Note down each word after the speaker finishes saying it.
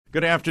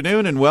Good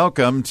afternoon and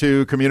welcome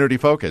to Community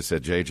Focus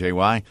at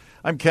JJY.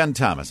 I'm Ken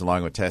Thomas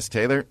along with Tess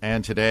Taylor,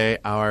 and today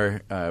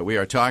we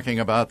are talking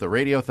about the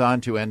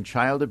Radiothon to End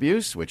Child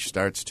Abuse, which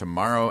starts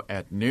tomorrow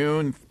at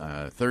noon,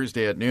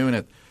 Thursday at noon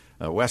at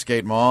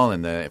Westgate Mall,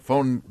 and the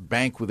phone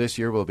bank this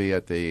year will be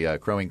at the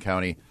Crow Wing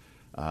County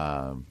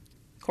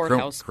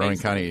Courthouse. Crow Wing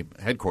County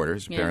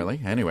headquarters, apparently.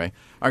 Yeah. Anyway,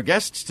 our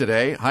guests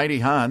today, Heidi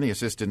Hahn, the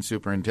Assistant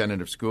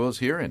Superintendent of Schools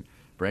here in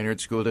Brainerd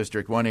School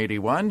District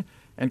 181,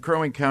 and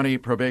Crow Wing County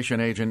Probation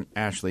Agent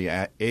Ashley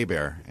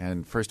Abear.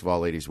 And first of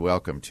all, ladies,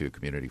 welcome to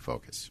Community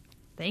Focus.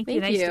 Thank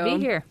you. Nice to be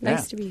here.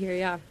 Nice to be here,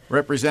 yeah.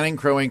 Representing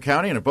Crow Wing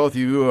County, and both of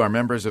you are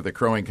members of the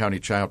Crow Wing County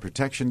Child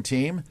Protection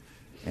Team.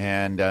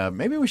 And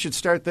maybe we should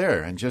start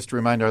there and just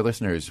remind our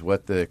listeners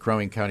what the Crow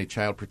Wing County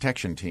Child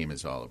Protection Team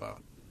is all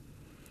about.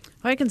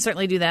 Well, I can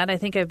certainly do that. I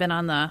think I've been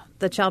on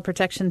the Child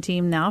Protection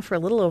Team now for a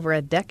little over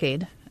a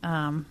decade.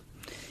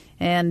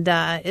 And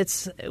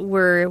it's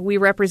where we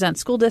represent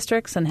school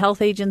districts and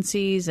health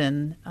agencies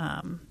and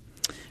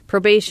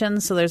probation.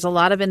 So there's a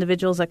lot of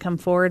individuals that come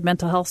forward,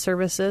 mental health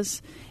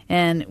services,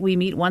 and we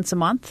meet once a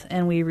month,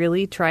 and we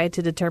really try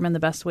to determine the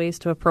best ways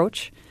to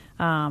approach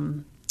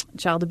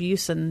child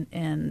abuse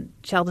and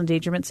child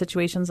endangerment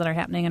situations that are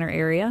happening in our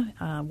area.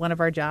 One of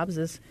our jobs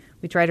is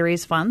we try to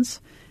raise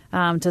funds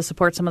to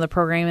support some of the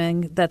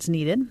programming that's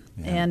needed.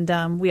 Yeah.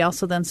 And we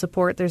also then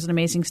support, there's an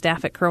amazing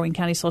staff at Crow Wing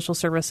County Social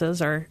Services,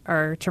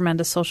 our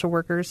tremendous social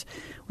workers,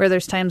 where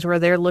there's times where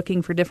they're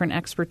looking for different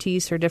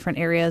expertise or different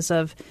areas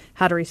of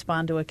how to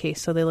respond to a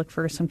case. So they look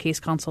for some case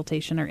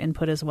consultation or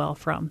input as well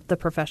from the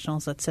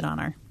professionals that sit on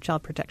our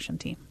child protection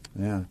team.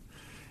 Yeah.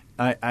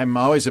 I'm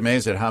always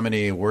amazed at how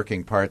many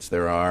working parts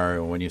there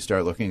are when you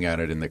start looking at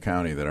it in the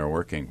county that are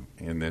working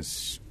in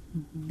this,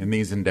 in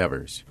these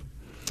endeavors.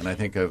 And I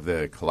think of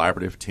the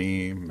collaborative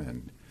team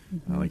and,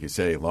 like you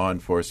say, law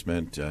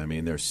enforcement. I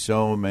mean, there's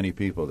so many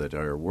people that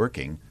are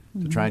working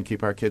to try and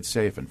keep our kids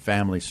safe and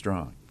families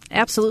strong.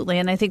 Absolutely.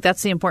 And I think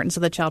that's the importance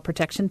of the Child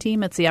Protection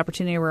Team. It's the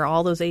opportunity where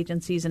all those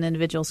agencies and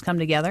individuals come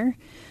together.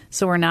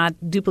 So we're not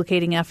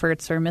duplicating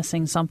efforts or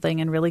missing something,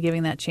 and really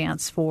giving that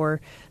chance for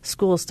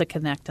schools to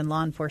connect and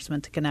law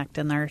enforcement to connect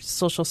and our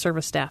social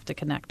service staff to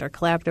connect, our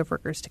collaborative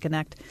workers to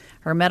connect,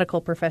 our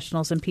medical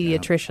professionals and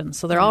pediatricians. Yeah.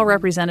 So they're all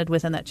represented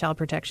within that Child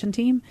Protection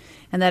Team,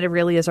 and that it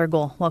really is our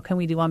goal. What can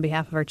we do on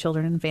behalf of our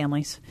children and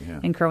families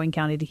in Crow Wing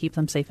County to keep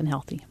them safe and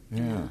healthy?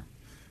 Yeah.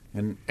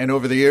 And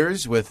over the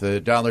years, with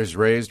the dollars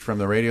raised from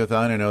the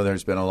Radiothon, I know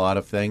there's been a lot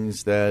of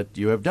things that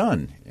you have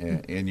done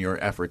in your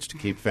efforts to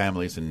keep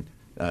families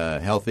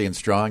healthy and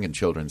strong and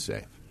children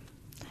safe.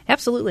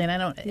 Absolutely. And I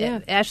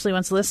know Ashley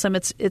wants to list some.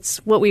 It's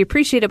what we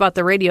appreciate about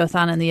the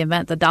Radiothon and the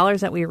event. The dollars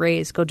that we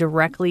raise go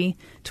directly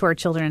to our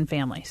children and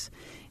families.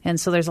 And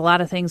so there's a lot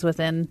of things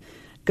within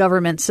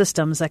government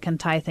systems that can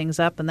tie things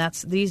up, and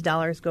these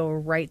dollars go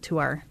right to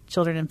our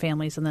children and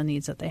families and the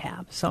needs that they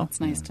have. So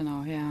it's nice to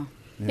know,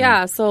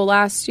 Yeah, so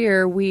last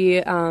year we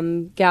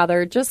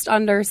gathered just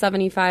under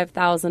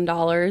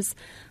 $75,000,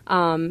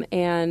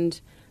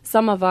 and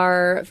some of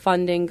our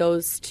funding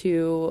goes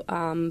to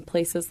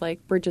places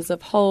like Bridges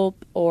of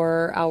Hope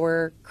or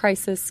our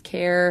crisis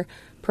care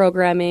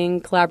programming,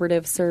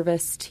 collaborative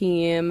service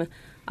team,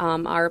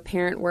 our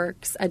Parent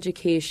Works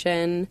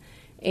education.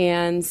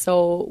 And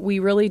so we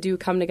really do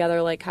come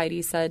together, like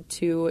Heidi said,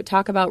 to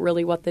talk about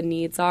really what the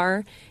needs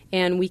are,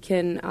 and we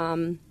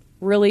can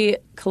really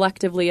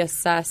collectively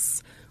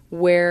assess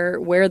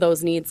where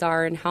those needs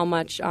are and how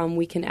much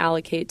we can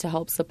allocate to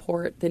help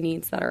support the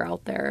needs that are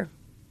out there.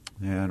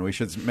 Yeah, and we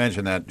should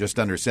mention that just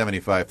under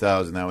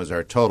 $75,000, that was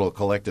our total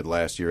collected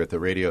last year at the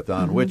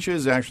Radiothon, which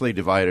is actually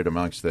divided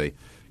amongst the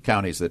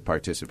counties that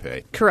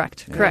participate.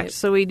 Correct.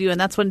 So we do, and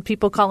that's when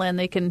people call in,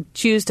 they can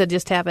choose to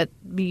just have it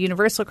be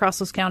universal across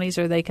those counties,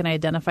 or they can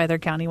identify their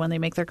county when they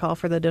make their call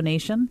for the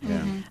donation.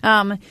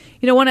 Yeah.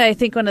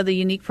 One of the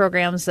unique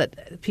programs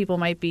that people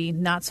might be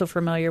not so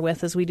familiar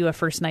with is we do a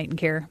First Night in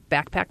Care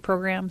backpack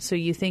program. So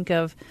you think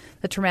of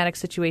the traumatic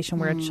situation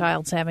where a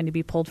child's having to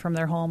be pulled from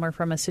their home or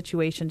from a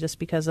situation just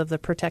because of the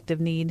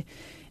protective need.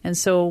 And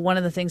so one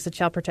of the things the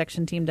Child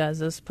Protection Team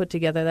does is put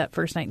together that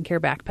First Night in Care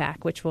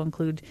backpack, which will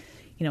include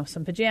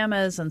some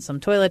pajamas and some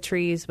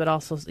toiletries, but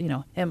also,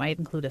 it might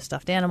include a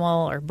stuffed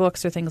animal or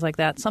books or things like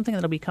that, something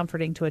that'll be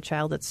comforting to a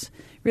child that's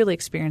really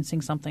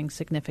experiencing something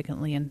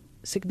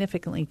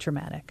significantly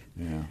traumatic.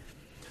 Yeah.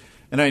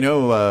 And I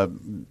know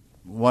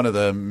one of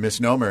the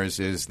misnomers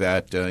is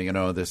that,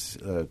 this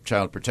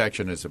child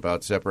protection is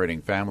about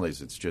separating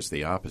families. It's just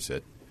the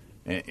opposite.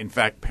 In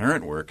fact,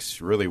 Parent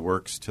Works really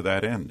works to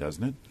that end,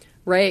 doesn't it?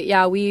 Right.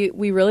 Yeah, we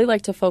really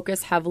like to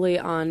focus heavily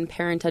on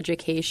parent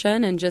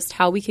education and just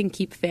how we can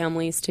keep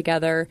families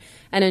together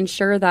and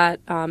ensure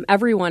that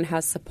everyone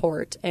has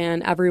support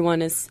and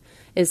everyone is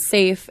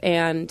safe,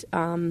 and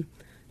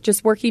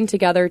just working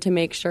together to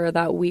make sure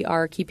that we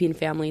are keeping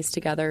families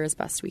together as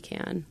best we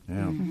can. Yeah.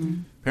 Mm-hmm.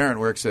 Parent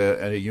Works,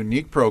 a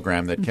unique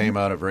program that came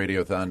out of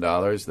Radiothon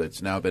dollars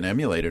that's now been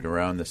emulated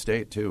around the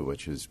state, too,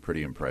 which is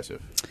pretty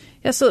impressive.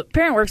 Yeah, so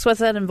Parent Works,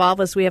 what's that involve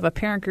is we have a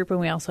parent group and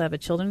we also have a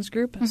children's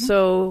group.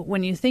 So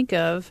when you think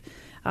of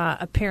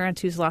a parent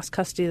who's lost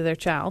custody of their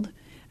child.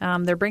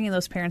 They're bringing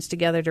those parents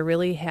together to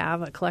really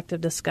have a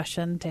collective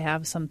discussion, to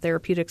have some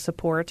therapeutic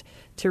support,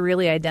 to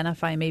really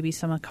identify maybe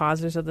some of the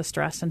causes of the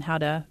stress and how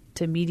to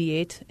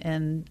mediate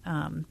and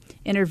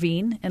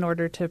intervene in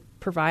order to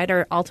provide.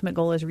 Our ultimate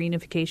goal is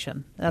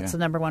reunification. That's the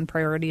number one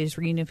priority, is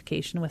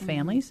reunification with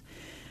families.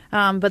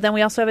 But then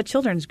we also have a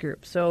children's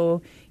group.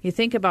 So you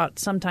think about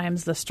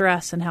sometimes the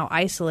stress and how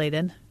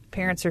isolated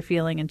parents are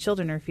feeling and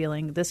children are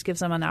feeling. This gives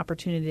them an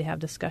opportunity to have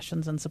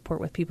discussions and support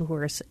with people who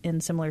are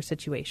in similar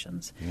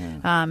situations.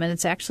 And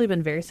it's actually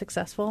been very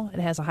successful. It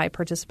has a high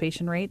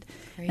participation rate.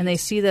 Great. And they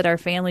see that our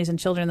families and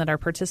children that are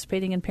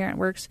participating in Parent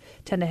Works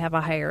tend to have a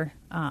higher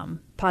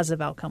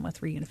positive outcome with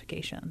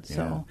reunification.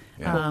 So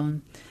I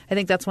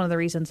think that's one of the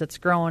reasons it's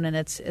grown, and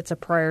it's a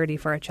priority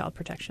for our child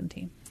protection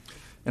team.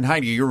 And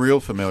Heidi, you're real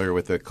familiar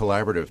with the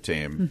collaborative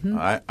team.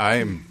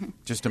 I'm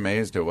just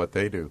amazed at what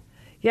they do.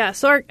 Yeah,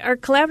 so our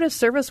collaborative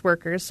service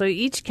workers, so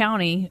each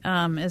county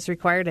is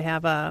required to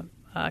have a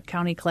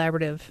county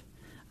collaborative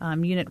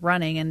unit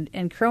running.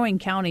 And Crow Wing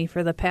County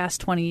for the past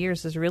 20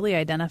 years has really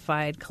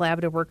identified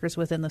collaborative workers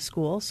within the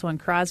school. So in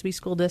Crosby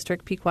School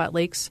District, Pequot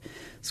Lakes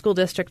School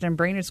District, and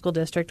Brainerd School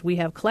District, we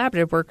have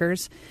collaborative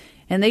workers,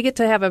 and they get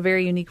to have a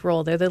very unique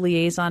role. They're the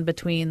liaison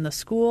between the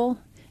school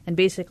and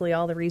basically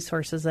all the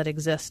resources that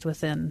exist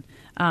within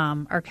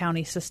our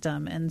county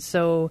system. And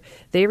so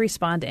they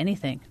respond to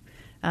anything.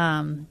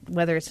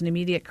 Whether it's an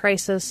immediate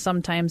crisis,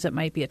 sometimes it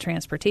might be a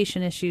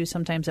transportation issue,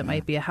 sometimes it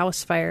might be a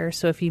house fire.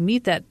 So if you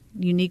meet that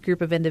unique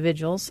group of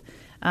individuals,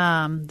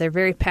 they're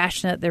very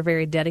passionate, they're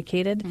very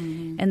dedicated,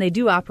 and they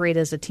do operate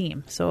as a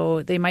team.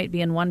 So they might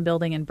be in one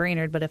building in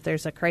Brainerd, but if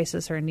there's a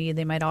crisis or a need,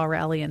 they might all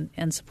rally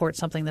and support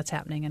something that's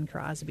happening in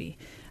Crosby.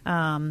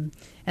 And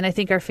I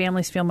think our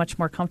families feel much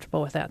more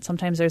comfortable with that.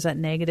 Sometimes there's that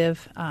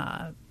negative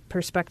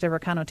perspective or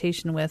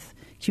connotation with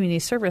community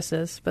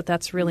services, but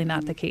that's really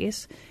not the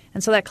case.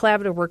 And so that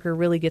collaborative worker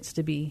really gets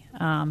to be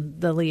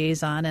the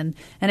liaison. And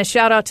a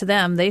shout out to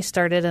them. They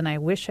started, and I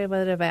wish I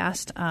would have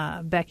asked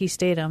Becky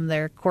Statham,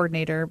 their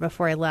coordinator,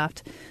 before I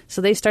left. So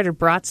they started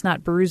Brats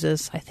Not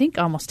Bruises, I think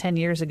almost 10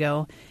 years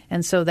ago.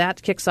 And so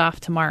that kicks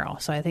off tomorrow.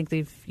 So I think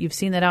you've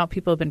seen that out.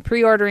 People have been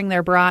pre-ordering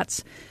their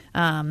brats.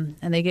 And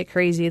they get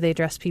crazy. They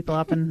dress people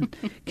up in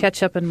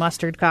ketchup and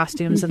mustard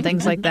costumes and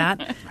things like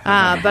that.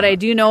 But I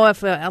do know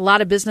if a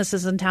lot of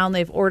businesses in town,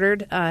 they've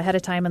ordered ahead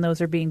of time, and those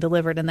are being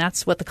delivered. And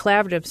that's what the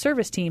collaborative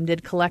service team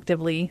did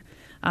collectively,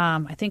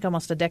 I think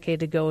almost a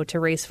decade ago, to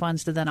raise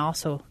funds to then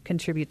also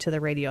contribute to the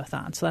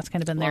Radiothon. So that's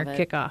kind of been their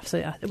kickoff.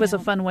 So it was a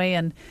fun way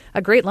and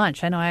a great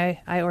lunch. I know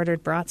I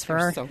ordered brats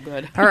for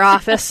our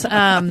office.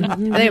 I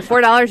think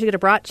 $4 you get a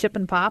brat, chip,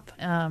 and pop.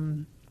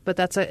 But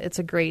it's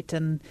a great,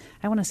 and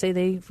I want to say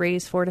they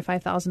raise $4,000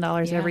 to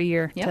 $5,000 every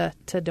year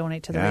to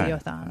donate to the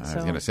Radiothon. I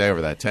was going to say,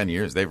 over that 10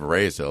 years, they've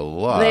raised a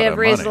lot. They have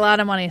raised a lot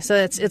of money, so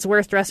it's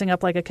worth dressing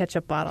up like a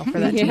ketchup bottle for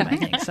that team, I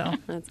think. So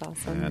that's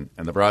awesome.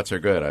 And the brats are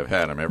good. I've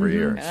had them every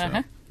year.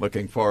 So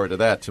looking forward to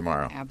that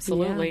tomorrow.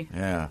 Absolutely.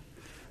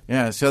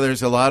 Yeah. So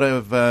there's a lot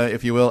of,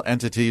 if you will,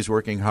 entities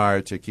working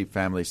hard to keep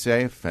families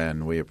safe,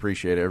 and we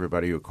appreciate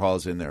everybody who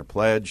calls in their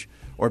pledge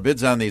or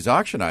bids on these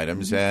auction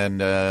items. And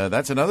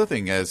that's another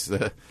thing, as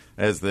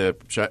the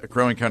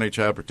Crow Wing County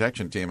Child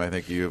Protection Team, I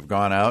think you've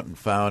gone out and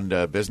found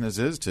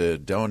businesses to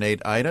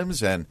donate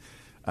items, and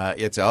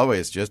it's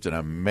always just an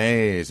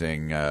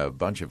amazing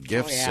bunch of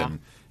gifts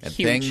and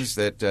things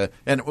that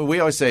and we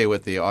always say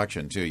with the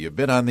auction too, you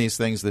bid on these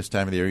things this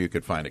time of the year, you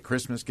could find a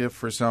Christmas gift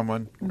for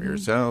someone, or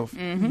yourself,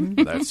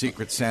 that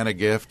Secret Santa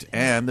gift,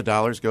 and the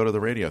dollars go to the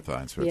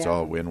Radiothon, so it's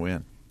all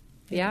win-win.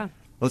 Yeah.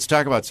 Let's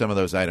talk about some of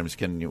those items.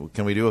 Can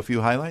we do a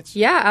few highlights?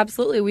 Yeah,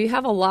 absolutely. We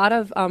have a lot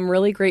of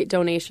really great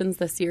donations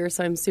this year,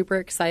 so I'm super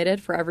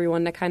excited for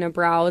everyone to kind of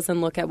browse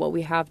and look at what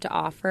we have to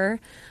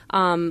offer.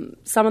 Some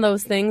of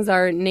those things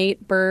are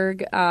Nate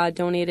Berg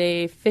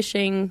donated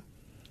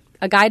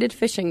a guided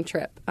fishing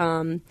trip.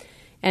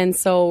 And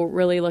so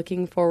really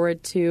looking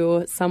forward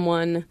to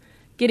someone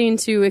getting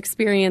to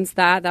experience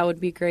that. That would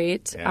be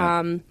great.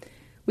 Yeah.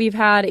 We've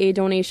had a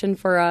donation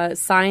for a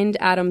signed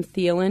Adam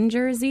Thielen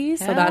jersey,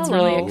 so that's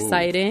really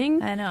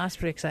exciting. I know, that's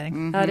pretty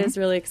exciting. That is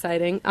really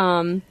exciting.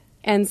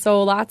 And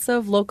so lots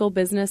of local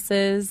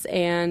businesses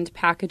and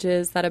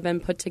packages that have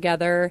been put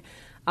together,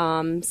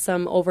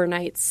 some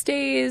overnight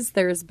stays.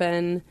 There's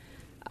been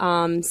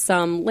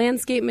some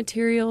landscape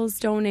materials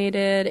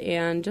donated,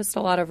 and just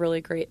a lot of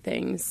really great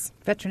things.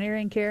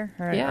 Veterinarian care,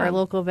 our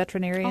local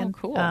veterinarian. Oh,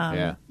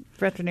 cool.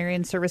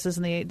 Veterinarian services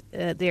in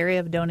the area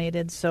have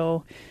donated,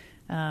 so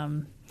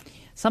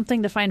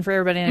something to find for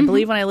everybody. And I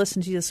believe when I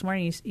listened to you this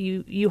morning,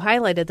 you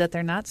highlighted that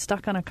they're not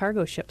stuck on a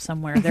cargo ship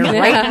somewhere. They're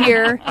right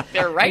here.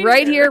 They're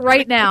right here,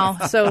 right now.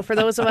 So for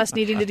those of us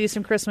needing to do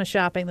some Christmas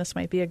shopping, this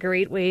might be a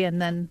great way.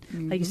 And then,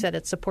 like you said,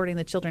 it's supporting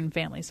the children and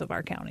families of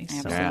our counties.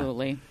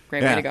 Absolutely.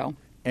 Great way to go.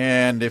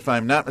 And if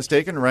I'm not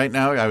mistaken, right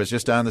now, I was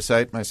just on the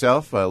site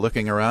myself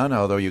looking around.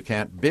 Although you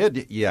can't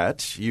bid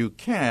yet, you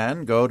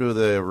can go to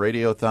the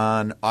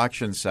Radiothon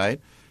auction site.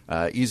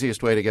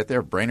 Easiest way to get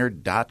there,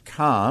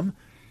 Brainerd.com.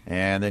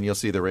 And then you'll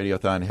see the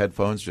Radiothon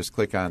headphones. Just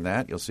click on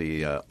that. You'll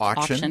see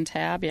auction. Auction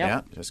tab, yep.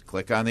 Yeah, just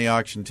click on the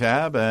auction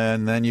tab,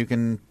 and then you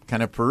can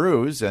kind of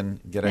peruse and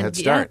get a head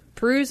start. Yeah,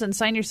 peruse and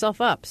sign yourself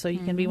up so you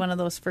can be one of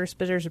those first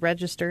bidders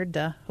registered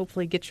to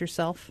hopefully get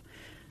yourself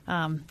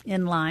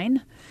in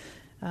line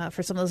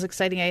for some of those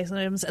exciting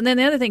items. And then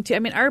the other thing, too, I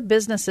mean, our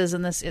businesses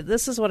in this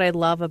is what I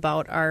love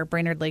about our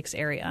Brainerd Lakes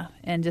area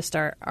and just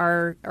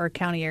our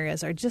county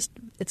areas are just,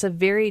 it's a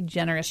very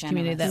generous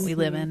community that we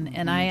live in.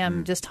 And I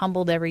am just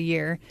humbled every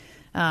year.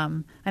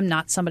 I'm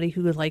not somebody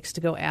who likes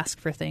to go ask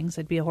for things.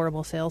 I'd be a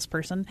horrible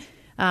salesperson.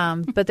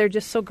 But they're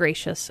just so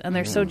gracious and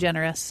they're so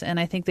generous. And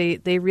I think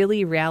they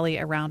really rally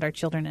around our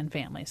children and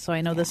families. So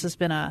I know this has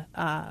been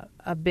a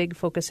big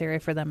focus area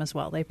for them as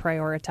well. They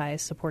prioritize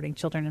supporting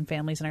children and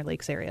families in our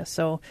Lakes area.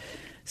 So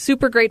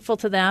super grateful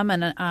to them,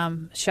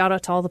 and shout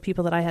out to all the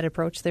people that I had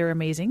approached. They were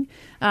amazing.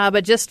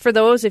 But just for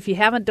those, if you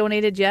haven't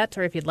donated yet,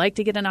 or if you'd like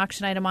to get an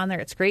auction item on there,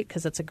 it's great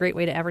because it's a great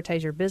way to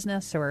advertise your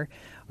business or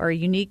a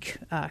unique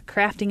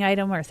crafting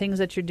item or things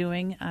that you're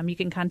doing. You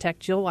can contact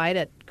Jill White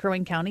at Crow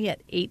Wing County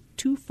at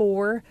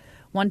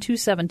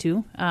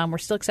 824-1272. We're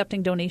still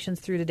accepting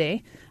donations through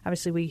today.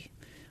 Obviously,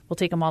 we'll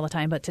take them all the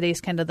time, but today's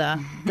kind of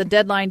the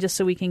deadline just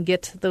so we can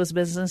get those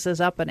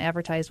businesses up and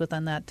advertise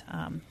within that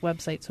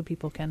website so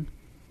people can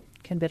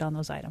bid on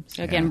those items.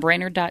 So again,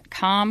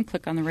 Brainerd.com,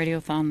 click on the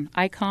Radiothon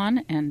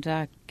icon and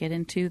get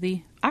into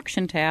the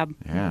auction tab.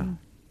 Yeah.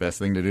 Best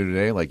thing to do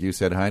today, like you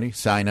said, Heidi,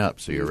 sign up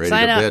so you're ready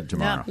to bid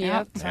tomorrow.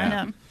 Yep. Sign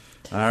up.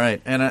 All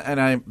right. And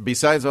I,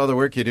 besides all the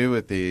work you do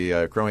with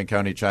the Crow Wing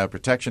County Child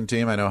Protection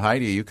Team, I know,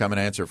 Heidi, you come and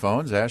answer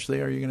phones.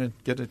 Ashley, are you going to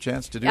get a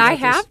chance to do that? I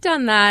have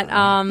done that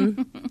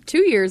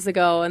 2 years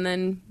ago, and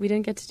then we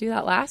didn't get to do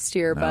that last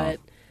year. No.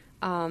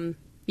 But,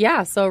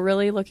 yeah, so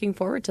really looking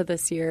forward to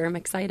this year. I'm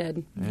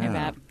excited. Yeah. I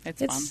bet.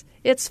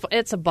 It's fun.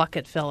 It's a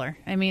bucket filler.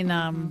 I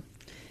mean,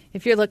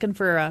 if you're looking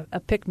for a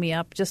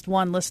pick-me-up, just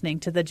one, listening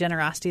to the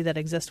generosity that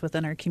exists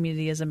within our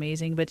community is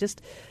amazing. But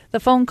just the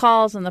phone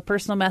calls and the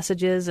personal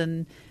messages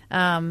and,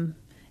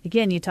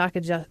 again, you talk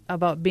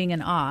about being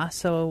in awe.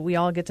 So we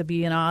all get to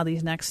be in awe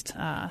these next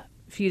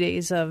few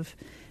days of,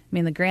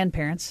 the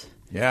grandparents.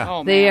 Yeah.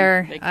 Oh, They man.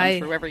 are. They come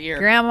through every year.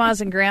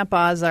 Grandmas and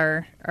grandpas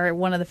are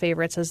one of the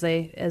favorites as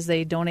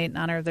they donate in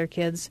honor of their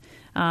kids.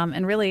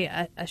 And really,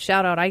 a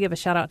shout out. I give a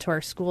shout out to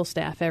our school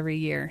staff every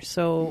year.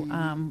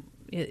 So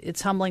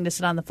it's humbling to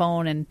sit on the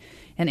phone and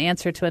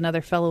answer to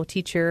another fellow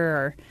teacher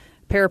or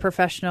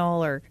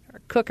paraprofessional or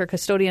cook or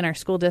custodian in our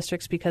school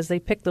districts because they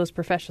pick those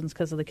professions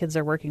because of the kids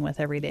they're working with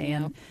every day.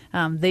 Yep.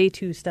 And they,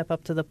 too, step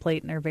up to the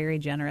plate and are very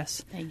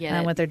generous They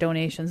get it. with their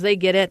donations. They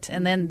get it,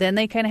 and then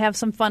they kind of have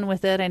some fun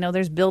with it. I know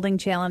there's building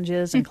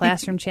challenges and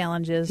classroom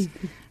challenges,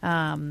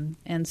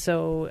 and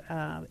so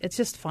it's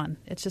just fun.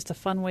 It's just a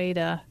fun way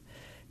to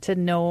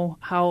know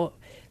how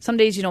some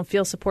days you don't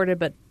feel supported,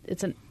 but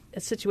it's a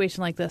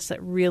situation like this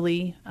that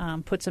really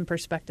puts in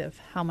perspective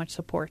how much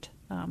support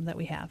that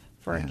we have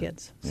for our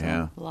kids. So.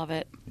 Yeah. Love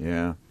it.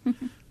 Yeah.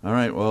 All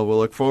right. Well, we'll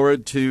look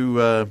forward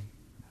to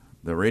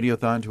the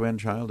Radiothon to End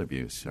Child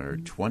Abuse, our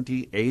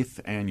 28th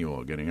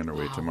annual, getting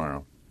underway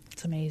tomorrow.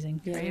 It's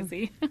amazing.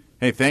 Crazy.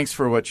 Hey, thanks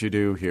for what you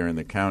do here in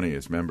the county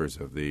as members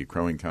of the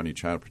Crow Wing County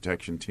Child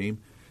Protection Team.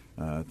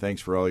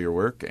 Thanks for all your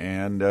work,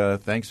 and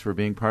thanks for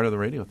being part of the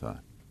Radiothon.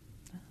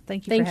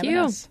 Thank you for having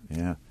us.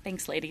 Yeah.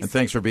 Thanks, ladies. And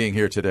thanks for being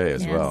here today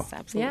as well. Yes,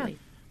 absolutely. Yeah.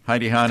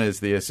 Heidi Hahn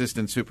is the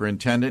Assistant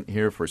Superintendent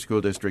here for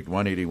School District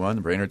 181,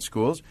 Brainerd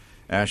Schools.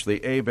 Ashley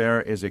Abear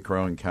is a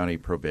Crow Wing County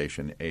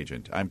Probation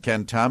Agent. I'm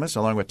Ken Thomas,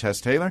 along with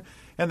Tess Taylor,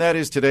 and that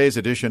is today's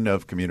edition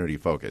of Community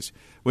Focus.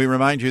 We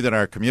remind you that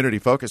our Community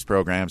Focus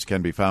programs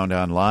can be found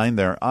online.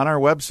 They're on our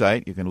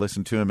website. You can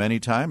listen to them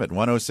anytime at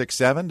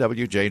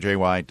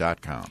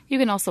 1067wjjy.com. You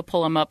can also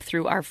pull them up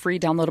through our free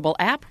downloadable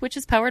app, which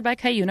is powered by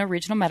Cuyuna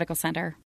Regional Medical Center.